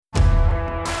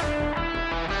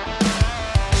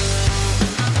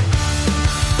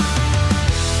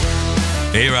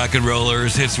Hey, rock and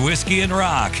rollers, it's Whiskey and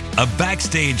Rock, a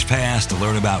backstage pass to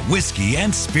learn about whiskey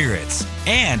and spirits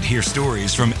and hear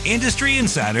stories from industry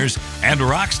insiders and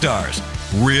rock stars,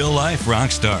 real life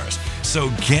rock stars. So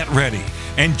get ready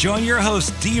and join your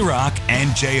hosts D-Rock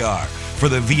and JR for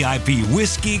the VIP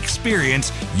whiskey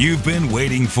experience you've been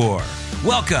waiting for.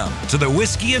 Welcome to the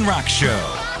Whiskey and Rock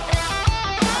Show.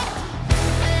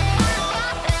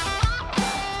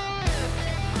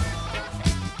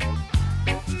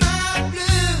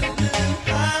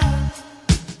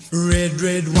 Red,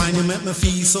 red wine, you make me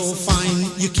feel so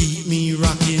fine. You keep me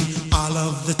rocking all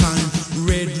of the time.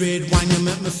 Red, red wine, you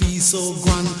make me feel so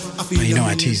grand. I feel you know,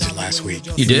 I teased it last week.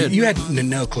 You did? You had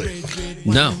no clue.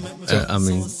 No.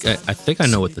 I think I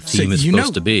know what the theme is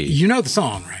supposed to be. You know the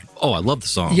song, right? Oh, I love the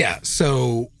song. Yeah.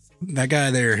 So that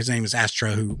guy there, his name is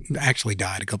Astra, who actually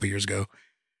died a couple years ago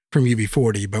from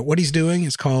UB40. But what he's doing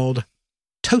is called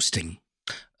toasting.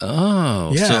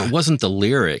 Oh, yeah. So it wasn't the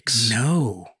lyrics.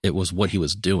 No. It was what he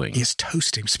was doing. He's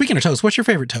toasting. Speaking of toast, what's your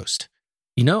favorite toast?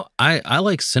 You know, I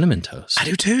like cinnamon toast. I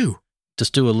do too.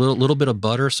 Just do a little bit of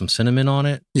butter, some cinnamon on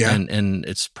it. Yeah. And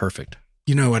it's perfect.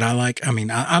 You know what I like? I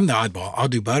mean, I'm the oddball. I'll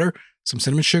do butter, some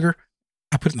cinnamon sugar.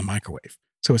 I put it in the microwave.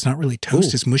 So it's not really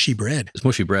toast. Ooh. It's mushy bread. It's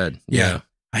mushy bread. Yeah.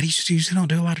 I usually don't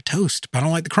do a lot of toast, but I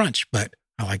don't like the crunch, but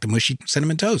I like the mushy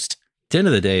cinnamon toast. At the end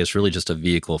of the day, it's really just a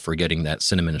vehicle for getting that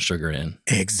cinnamon and sugar in.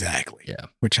 Exactly. Yeah.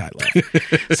 Which I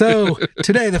love. So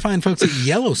today, the fine folks at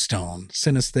Yellowstone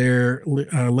sent us their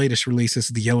latest release. This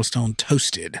is the Yellowstone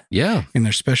Toasted. Yeah. In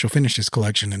their special finishes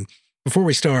collection. And before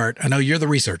we start, I know you're the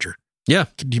researcher. Yeah.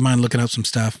 Do you mind looking up some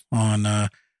stuff on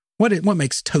what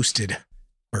makes toasted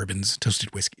bourbons,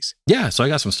 toasted whiskeys? Yeah. So I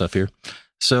got some stuff here.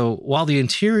 So while the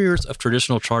interiors of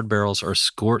traditional charred barrels are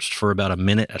scorched for about a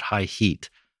minute at high heat,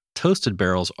 toasted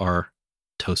barrels are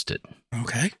toasted.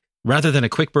 Okay. Rather than a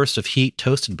quick burst of heat,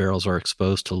 toasted barrels are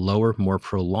exposed to lower, more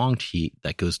prolonged heat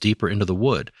that goes deeper into the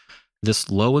wood. This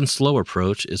low and slow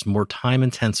approach is more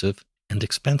time-intensive and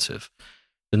expensive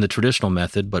than the traditional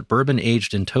method, but bourbon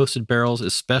aged in toasted barrels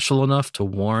is special enough to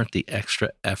warrant the extra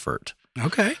effort.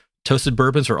 Okay. Toasted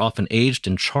bourbons are often aged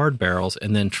in charred barrels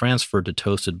and then transferred to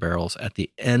toasted barrels at the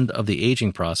end of the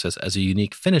aging process as a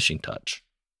unique finishing touch.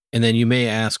 And then you may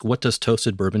ask, what does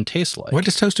toasted bourbon taste like? What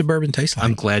does toasted bourbon taste like?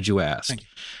 I'm glad you asked. Thank you.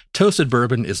 Toasted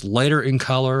bourbon is lighter in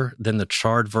color than the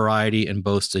charred variety and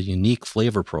boasts a unique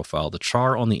flavor profile. The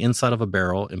char on the inside of a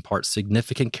barrel imparts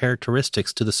significant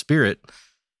characteristics to the spirit,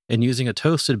 and using a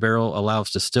toasted barrel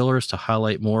allows distillers to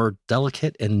highlight more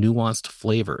delicate and nuanced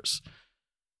flavors.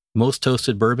 Most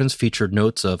toasted bourbons feature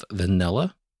notes of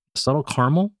vanilla, subtle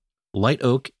caramel, light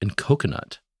oak, and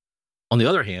coconut. On the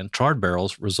other hand, charred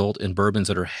barrels result in bourbons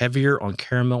that are heavier on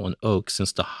caramel and oak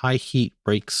since the high heat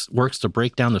works to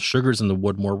break down the sugars in the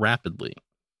wood more rapidly.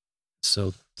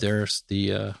 So there's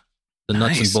the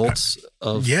nuts and bolts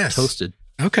of toasted.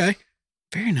 Okay.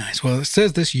 Very nice. Well, it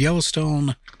says this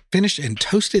Yellowstone finished in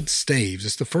toasted staves.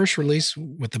 It's the first release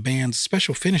with the band's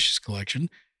special finishes collection.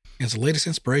 It's the latest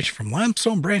inspiration from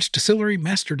Limestone Branch Distillery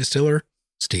Master Distiller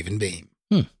Stephen Beam.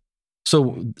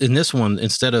 So in this one,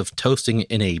 instead of toasting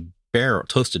in a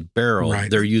toasted barrel, right,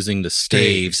 they're using the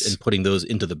staves and putting those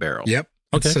into the barrel. Yep.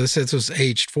 Okay. So it says it was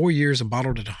aged 4 years and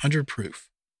bottled at 100 proof.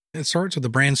 It starts with the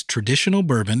brand's traditional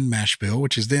bourbon mash bill,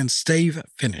 which is then stave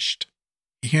finished.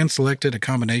 He hand selected a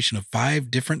combination of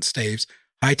 5 different staves: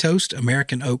 high toast,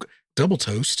 American oak, double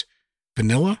toast,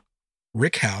 vanilla,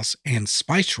 rickhouse, and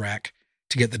spice rack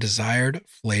to get the desired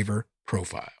flavor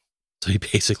profile. So he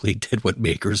basically did what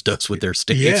Makers does with their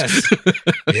staves. Yes.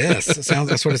 Yes.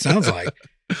 That's what it sounds like.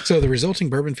 So the resulting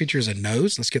bourbon features a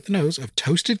nose, let's get the nose, of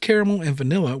toasted caramel and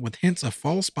vanilla with hints of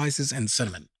fall spices and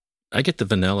cinnamon. I get the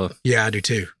vanilla. Yeah, I do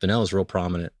too. Vanilla's real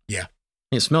prominent. Yeah.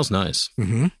 It smells nice.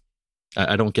 Mm-hmm.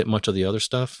 I don't get much of the other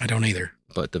stuff. I don't either.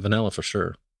 But the vanilla for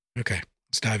sure. Okay.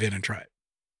 Let's dive in and try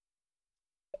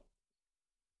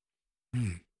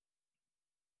it.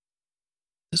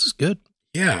 This is good.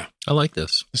 Yeah. I like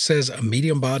this. It says a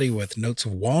medium body with notes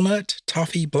of walnut,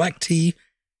 toffee, black tea,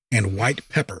 and white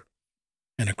pepper,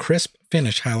 and a crisp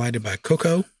finish highlighted by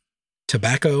cocoa,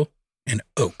 tobacco, and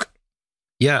oak.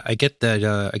 Yeah, I get that.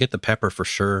 I get the pepper for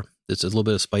sure. It's a little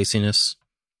bit of spiciness,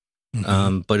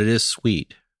 but it is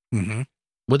sweet. Mm-hmm.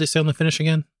 What did they say on the finish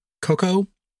again? Cocoa,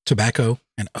 tobacco,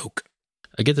 and oak.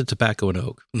 I get the tobacco and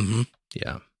oak. Mm-hmm.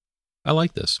 Yeah, I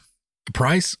like this. The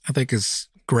price, I think, is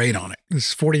great on it.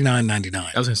 It's $49.99.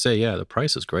 I was going to say, yeah, the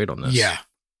price is great on this. Yeah.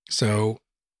 So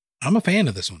I'm a fan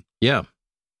of this one. Yeah.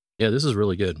 Yeah, this is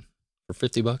really good. For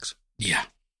 $50. Yeah.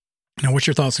 Now, what's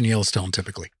your thoughts on Yellowstone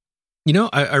typically? You know,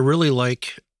 I really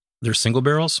like their single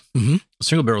barrels. Mm-hmm.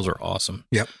 Single barrels are awesome.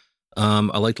 Yep.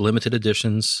 I like limited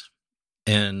editions,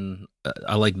 and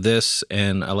I like this,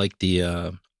 and I like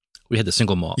the we had the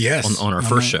single malt Yes. on our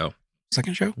first show.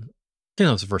 Second show? I think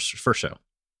that was the first show.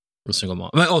 The single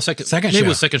malt. Oh, second Second maybe show. it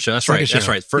was second show. That's Second right. show. That's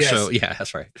right. First Yes. show. Yeah,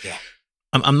 that's right. Yeah.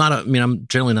 I'm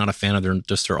generally not a fan of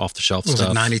their off the shelf Was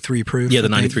stuff. it 93 proof? Yeah, the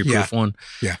I think? 93 proof one.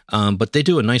 Yeah. But they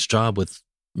do a nice job with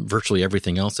virtually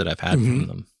everything else that I've had from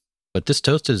them. But this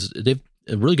toast they've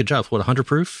a really good job. What, 100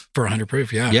 proof? For 100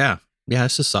 proof, yeah. Yeah. Yeah,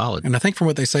 this is solid. And I think from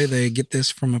what they say, they get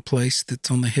this from a place that's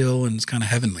on the hill and it's kind of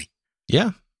heavenly.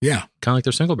 Yeah. Yeah. Kind of like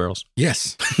their single barrels.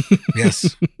 Yes.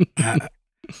 Yes.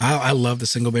 I love the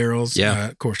single barrels. Yeah.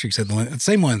 Of course, you said the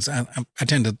same ones. I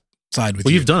tend to side with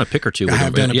Well, you. you've done a pick or two. I with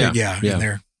have them. done a bit, yeah. Yeah.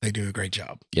 And they do a great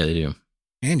job. Yeah, they do.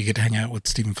 And you get to hang out with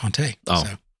Stephen Fonte. Oh,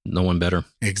 So, no one better.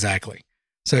 exactly.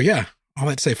 So, yeah, all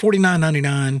that to say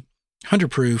 $49.99, 100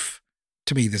 proof.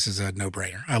 To me, this is a no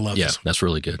brainer. I love Yeah, this one. that's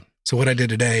really good. So, what I did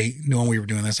today, knowing we were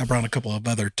doing this, I brought a couple of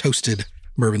other toasted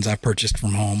bourbons I purchased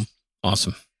from home.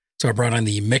 Awesome. So, I brought in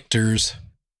the Michter's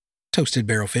Toasted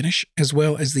Barrel Finish, as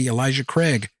well as the Elijah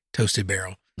Craig Toasted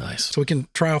Barrel. Nice. So, we can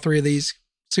try all three of these,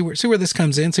 see where this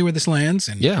comes in, see where this lands,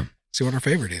 and Yeah. see what our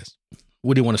favorite is.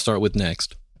 What do you want to start with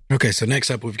next? Okay, so next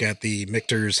up, we've got the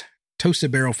Michter's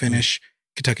Toasted Barrel Finish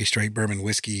Kentucky Straight Bourbon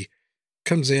Whiskey.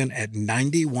 Comes in at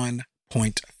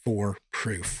 91.4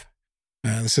 proof.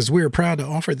 This says, we are proud to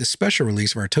offer this special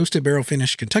release of our Toasted Barrel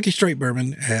Finish Kentucky Straight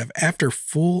Bourbon. After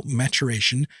full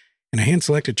maturation in a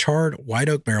hand-selected charred white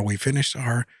oak barrel, we finished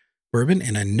our bourbon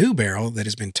in a new barrel that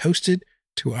has been toasted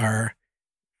to our,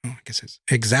 it's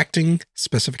exacting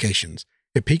specifications.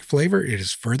 At peak flavor, it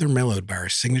is further mellowed by our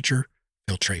signature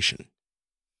filtration.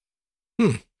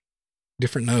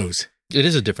 Different nose. It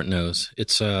is a different nose.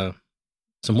 It's a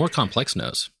more complex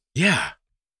nose. Yeah.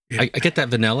 I get that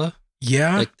vanilla,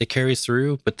 Yeah. like that carries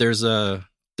through, but there's an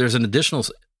additional,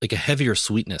 like a heavier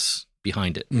sweetness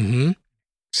behind it. Mm-hmm.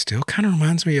 Still kind of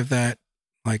reminds me of that,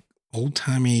 like,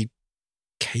 old-timey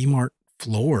Kmart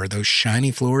floor, those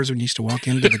shiny floors when you used to walk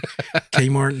into the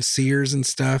Kmart and Sears and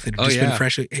stuff. It had just been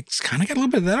freshly, it's kind of got a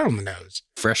little bit of that on the nose.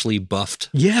 Freshly buffed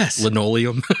Yes.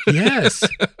 linoleum. Yes.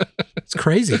 It's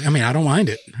crazy. I mean, I don't mind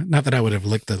it. Not that I would have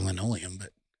licked the linoleum, but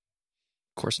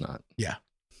Of course not. yeah.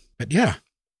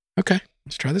 Okay.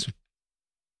 Let's try this one.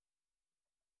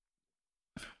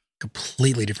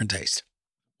 Completely different taste.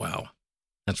 Wow.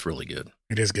 That's really good.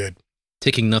 It is good.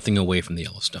 Taking nothing away from the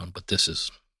Yellowstone, but this is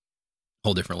a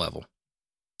whole different level.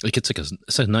 Like it's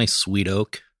a nice sweet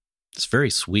oak. It's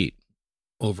very sweet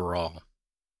overall,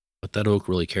 but that oak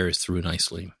really carries through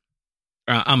nicely.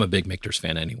 I'm a big Michter's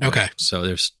fan anyway. Okay.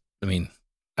 So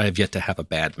I have yet to have a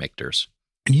bad Michter's.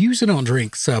 And you usually don't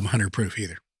drink sub 100 proof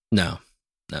either. No.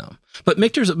 But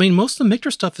Michter's, most of the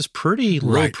Michter stuff is pretty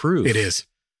low Right. proof. It is.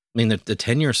 The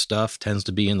 10-year stuff tends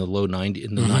to be in the low 90,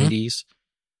 in the Mhm. 90s.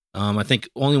 I think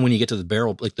only when you get to the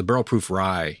barrel, like the barrel proof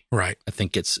rye, Right. I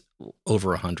think it's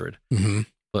over 100. Mm-hmm.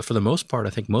 But for the most part, I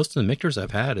think most of the Michter's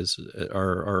I've had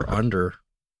are under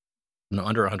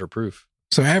 100 proof.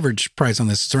 So average price on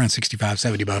this is around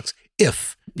 $65-$70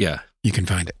 if Yeah, you can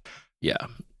find it. yeah.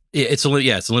 It's a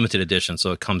limited edition,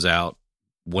 so it comes out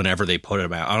whenever they put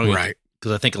them out. I don't Right.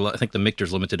 because I think the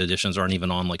Michter's limited editions aren't even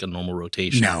on like a normal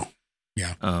rotation. No.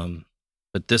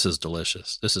 But this is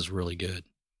delicious. This is really good.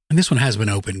 And this one has been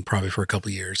open probably for a couple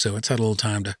of years, so it's had a little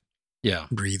time to Yeah,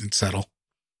 breathe and settle.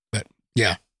 But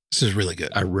yeah, this is really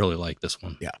good. I really like this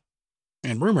one.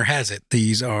 And rumor has it,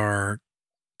 these are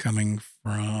coming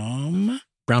from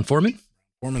Brown Foreman.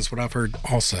 Foreman's what I've heard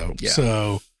also. Yeah.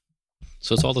 So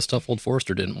So it's all the stuff Old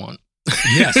Forester didn't want.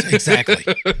 yes, exactly.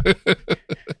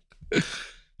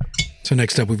 So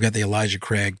next up, we've got the Elijah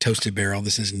Craig Toasted Barrel.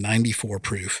 This is 94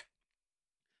 proof.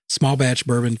 Small batch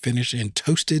bourbon finished in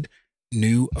toasted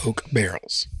new oak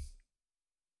barrels.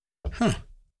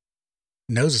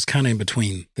 Nose is kind of in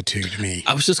between the two to me.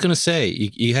 I was just gonna say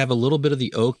you have a little bit of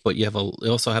the oak, but you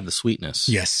also have the sweetness.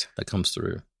 Yes. that comes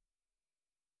through.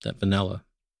 That vanilla.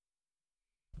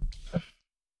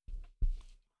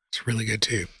 It's really good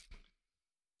too.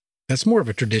 That's more of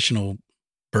a traditional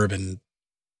bourbon.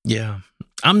 Yeah.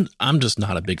 I'm just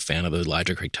not a big fan of the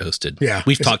Elijah Craig Toasted. Yeah.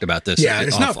 We've talked about this. Yeah,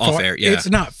 it's not off far. air. Yeah. It's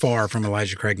not far from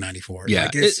Elijah Craig 94. Yeah.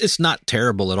 Like, it's not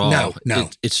terrible at all. No.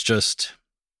 It's just,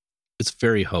 it's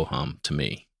very ho-hum to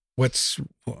me. I'm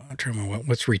trying to remember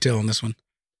what's retail on this one?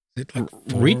 Is it like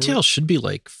Retail should be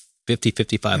like 50,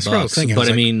 55 That's what I was bucks. thinking. I But was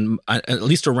I like- mean, at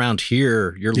least around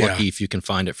here, you're Yeah. lucky if you can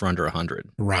find it for under 100.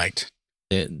 Right.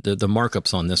 The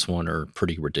markups on this one are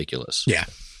pretty ridiculous. Yeah.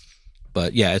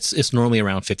 But yeah, it's normally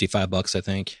around 55 bucks, I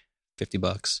think. 50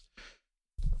 bucks.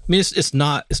 I mean, it's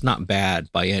not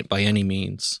bad by any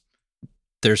means.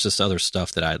 There's this other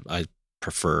stuff that I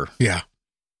prefer. Yeah.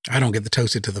 I don't get the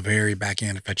toasted to the very back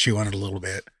end. If I chew on it a little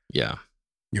bit, Yeah.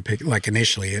 you pick like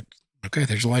initially okay,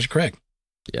 there's Elijah Craig.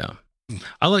 Yeah.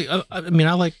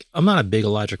 I'm not a big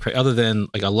Elijah Craig, other than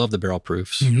like I love the barrel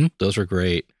proofs. Mm-hmm. Those are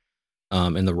great.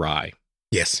 And the rye.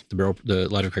 Yes. The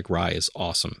Elijah Craig rye is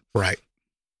awesome. Right.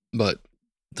 But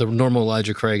the normal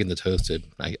Elijah Craig and the toasted,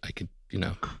 I could,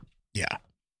 Yeah.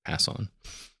 pass on.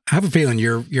 I have a feeling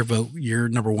your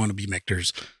number one will be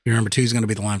Michter's. Your number two is going to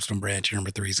be the Limestone Branch. Your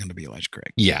number three is going to be Elijah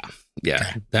Craig. Yeah. Yeah.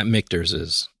 Okay. That Michter's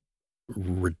is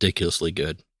ridiculously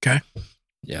good. Okay.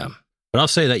 Yeah. But I'll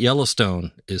say that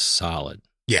Yellowstone is solid.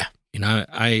 Yeah.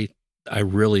 I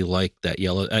really like that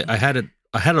yellow. I had it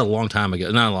a long time ago,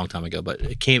 not a long time ago, but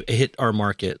it hit our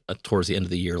market towards the end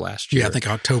of the year last year. Yeah, I think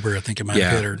October. I think it might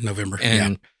have hit, or November.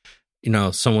 And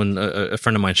someone, a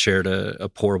friend of mine, shared a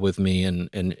pour with me,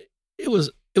 and it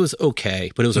was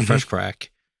okay, but it was a fresh crack.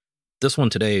 This one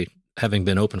today, having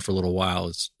been open for a little while,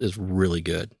 is really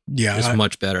good. Yeah, it's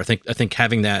much better. I think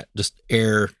having that just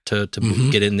air to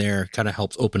get in there kind of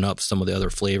helps open up some of the other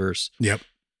flavors. Yep.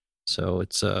 So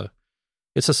it's a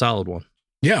solid one.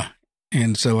 Yeah.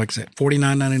 And so, like I said,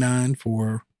 $49.99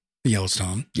 for the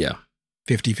Yellowstone. Yeah.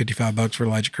 $55 for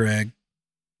Elijah Craig.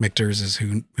 Michter's is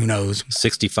who knows.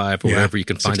 65 or wherever you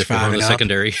can find it on the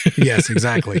secondary. Yes,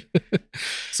 exactly.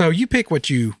 So you pick what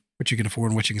you can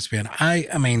afford and what you can spend.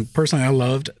 I mean, personally, I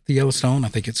loved the Yellowstone. I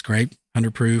think it's great.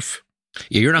 100 proof.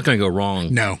 Yeah, you're not going to go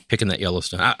wrong. No. Picking that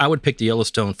Yellowstone. I would pick the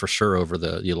Yellowstone for sure over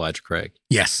the Elijah Craig.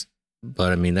 Yes.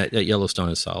 But I mean, that Yellowstone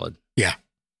is solid. Yeah.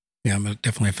 Yeah, I'm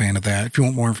definitely a fan of that. If you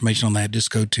want more information on that, just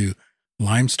go to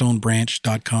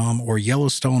limestonebranch.com or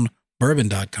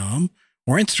yellowstonebourbon.com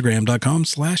or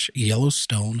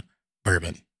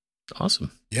instagram.com/yellowstonebourbon.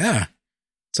 Awesome. Yeah.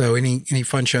 So any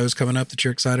fun shows coming up that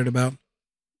you're excited about?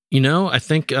 I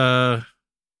think,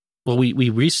 we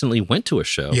recently went to a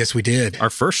show. Yes, we did. Our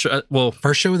first show,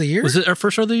 first show of the year? Was it our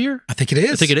first show of the year? I think it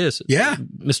is. I think it is. Yeah.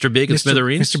 Mr. Big and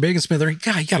Smithereens. Mr. Big and Smithereens.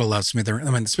 God, you got to love Smithereens.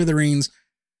 I mean, Smithereens.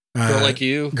 Girl Like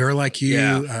You. Girl Like You.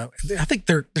 Yeah. I think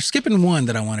they're skipping one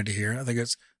that I wanted to hear. I think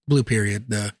it's Blue Period.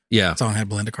 The song had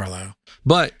Belinda Carlisle.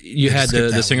 But you had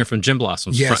the singer from Gin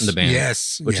Blossoms fronting the band.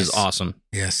 Yes. Which is awesome.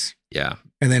 Yes. Yeah.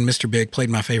 And then Mr. Big played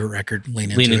my favorite record,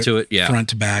 Lean Into It. Yeah. Front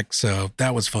to back. So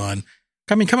that was fun.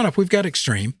 I mean, coming up, we've got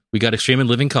Extreme. We got Extreme and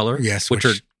Living Color. Yes. Which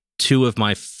are two of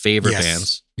my favorite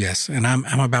bands. Yes. And I'm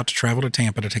about to travel to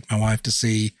Tampa to take my wife to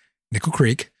see Nickel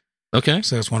Creek. Okay.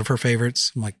 So it's one of her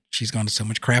favorites. I'm like, she's gone to so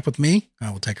much crap with me. I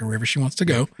will take her wherever she wants to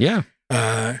go. Yeah.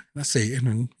 Let's see.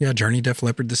 Journey, Def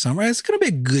Leppard this summer. It's going to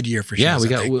be a good year for shows.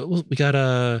 Yeah, we got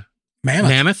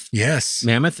Mammoth. Yes.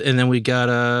 Mammoth, and then we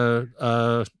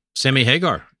got Sammy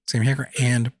Hagar. Sammy Hagar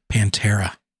and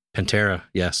Pantera. Pantera,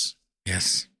 yes.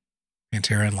 Yes.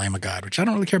 Pantera and Lamb of God, which I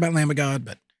don't really care about Lamb of God,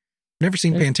 but I've never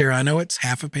seen Pantera. I know it's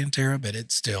half of Pantera, but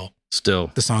it's still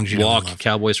the songs you Walk, love.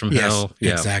 Cowboys from Hell.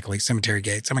 Yeah, exactly. Cemetery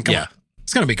Gates. I mean, come on.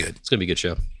 It's going to be good. It's going to be a good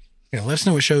show. Yeah, let us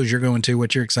know what shows you're going to,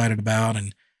 what you're excited about,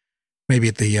 and maybe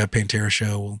at the Pantera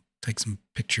show, we'll take some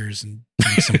pictures and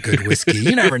drink some good whiskey.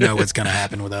 You never know what's going to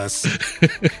happen with us.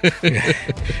 And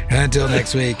until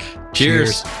next week,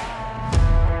 cheers.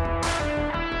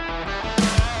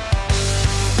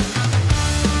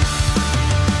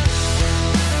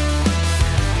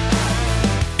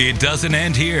 It doesn't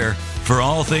end here. For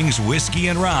all things whiskey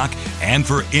and rock, and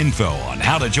for info on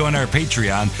how to join our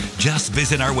Patreon, just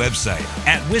visit our website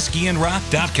at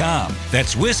whiskeyandrock.com.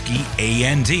 That's whiskey,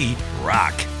 A-N-D,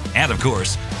 rock. And of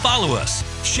course, follow us,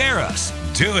 share us,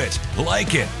 do it,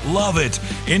 like it, love it.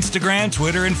 Instagram,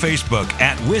 Twitter, and Facebook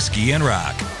at Whiskey and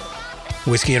Rock.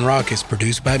 Whiskey and Rock is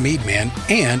produced by Meadman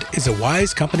and is a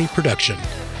Wise Company production.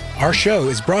 Our show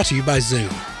is brought to you by Zoom.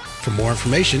 For more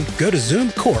information, go to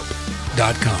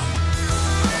zoomcorp.com.